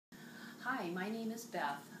Hi, my name is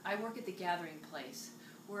Beth. I work at the Gathering Place.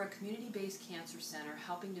 We're a community-based cancer center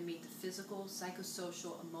helping to meet the physical,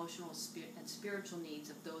 psychosocial, emotional, and spiritual needs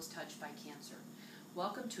of those touched by cancer.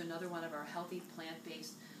 Welcome to another one of our healthy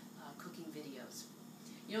plant-based cooking videos.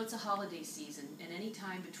 You know, it's a holiday season, and any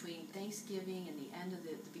time between Thanksgiving and the end of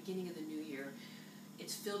the beginning of the new year,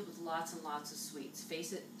 it's filled with lots and lots of sweets.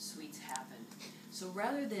 Face it, sweets happen. So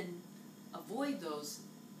rather than avoid those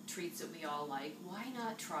treats that we all like, why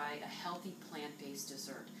not try a healthy plant-based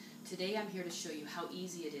dessert? Today I'm here to show you how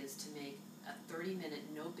easy it is to make a 30-minute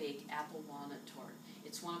no-bake apple walnut tart.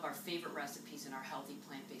 It's one of our favorite recipes in our healthy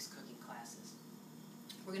plant-based cooking classes.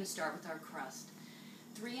 We're going to start with our crust.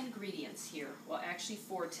 3 ingredients here, well actually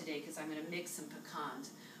 4 today because I'm going to mix some pecans,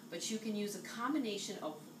 but you can use a combination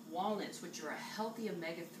of walnuts, which are a healthy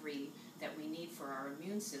omega-3 that we need for our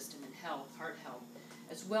immune system and health, heart health,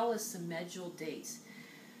 as well as some medjool dates.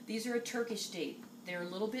 These are a Turkish date. They're a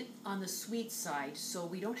little bit on the sweet side, so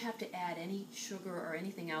we don't have to add any sugar or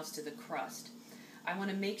anything else to the crust. I want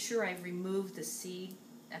to make sure I've removed the seed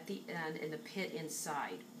at the end and the pit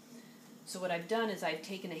inside. So what I've done is I've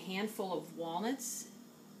taken a handful of walnuts,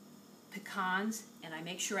 pecans, and I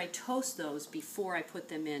make sure I toast those before I put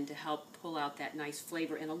them in to help pull out that nice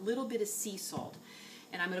flavor, and a little bit of sea salt.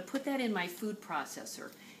 And I'm going to put that in my food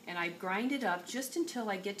processor, and I grind it up just until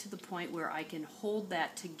I get to the point where I can hold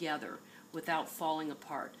that together without falling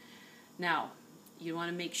apart. Now, you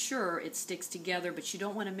want to make sure it sticks together, but you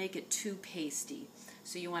don't want to make it too pasty.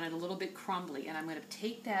 So you want it a little bit crumbly, and I'm going to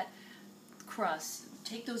take that crust,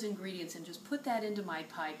 take those ingredients, and just put that into my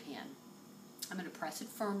pie pan. I'm going to press it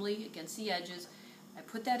firmly against the edges. I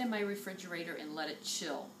put that in my refrigerator and let it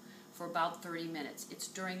chill for about 30 minutes. It's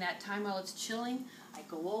during that time while it's chilling, I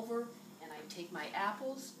go over and I take my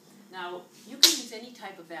apples. Now, you can use any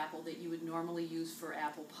type of apple that you would normally use for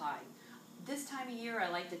apple pie. This time of year, I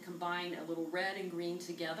like to combine a little red and green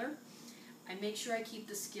together. I make sure I keep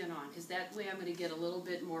the skin on, because that way I'm going to get a little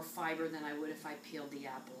bit more fiber than I would if I peeled the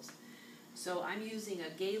apples. So I'm using a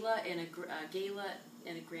Gala and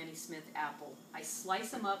a Granny Smith apple. I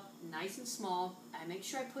slice them up nice and small. I make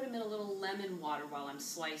sure I put them in a little lemon water while I'm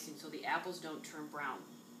slicing so the apples don't turn brown.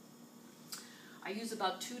 I use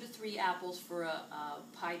about 2 to 3 apples for a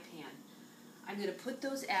pie pan. I'm going to put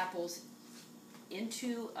those apples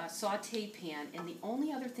into a saute pan, and the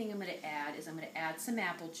only other thing I'm going to add is I'm going to add some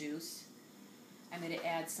apple juice. I'm going to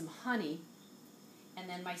add some honey, and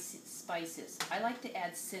then my spices. I like to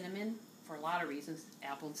add cinnamon for a lot of reasons.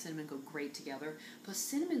 Apple and cinnamon go great together. Plus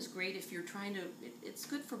cinnamon's great if you're trying to, it's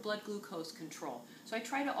good for blood glucose control. So I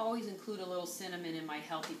try to always include a little cinnamon in my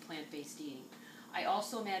healthy plant-based eating. I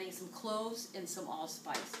also am adding some cloves and some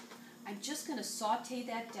allspice. I'm just going to saute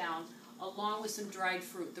that down along with some dried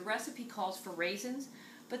fruit. The recipe calls for raisins,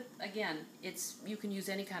 but again, you can use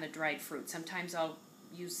any kind of dried fruit. Sometimes I'll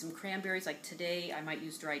use some cranberries, like today I might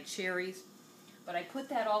use dried cherries. But I put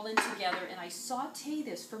that all in together and I saute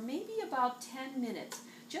this for maybe about 10 minutes,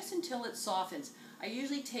 just until it softens. I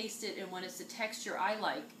usually taste it, and when it's the texture I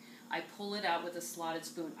like, I pull it out with a slotted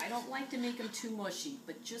spoon. I don't like to make them too mushy,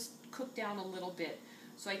 but just cook down a little bit.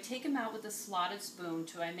 So I take them out with a slotted spoon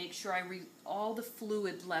till I make sure all the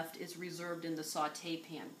fluid left is reserved in the saute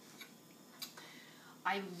pan.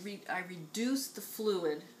 I reduce the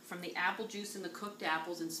fluid from the apple juice and the cooked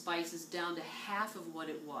apples and spices down to half of what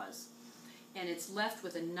it was. And it's left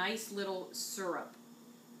with a nice little syrup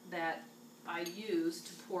that I use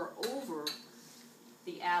to pour over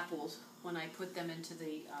the apples when I put them into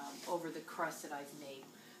over the crust that I've made.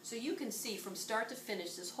 So you can see from start to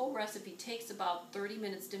finish, this whole recipe takes about 30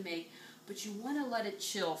 minutes to make, but you want to let it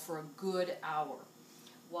chill for a good hour.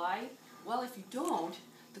 Why? Well, if you don't,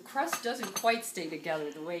 the crust doesn't quite stay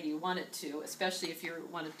together the way you want it to, especially if you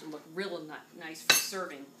want it to look real nice for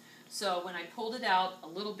serving. So when I pulled it out a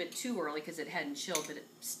little bit too early because it hadn't chilled, but it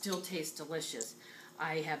still tastes delicious,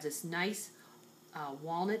 I have this nice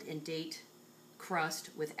walnut and date crust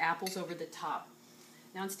with apples over the top.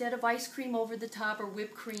 Now instead of ice cream over the top or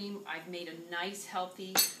whipped cream, I've made a nice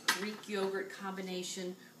healthy Greek yogurt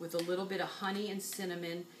combination with a little bit of honey and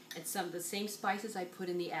cinnamon and some of the same spices I put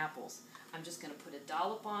in the apples. I'm just going to put a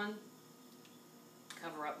dollop on,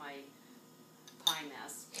 cover up my pie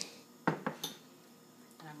mess,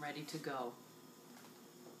 and I'm ready to go.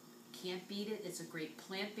 Can't beat it. It's a great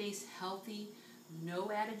plant-based, healthy,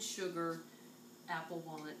 no added sugar apple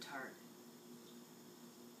walnut tart.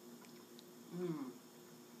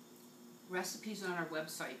 Recipes on our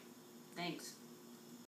website. Thanks.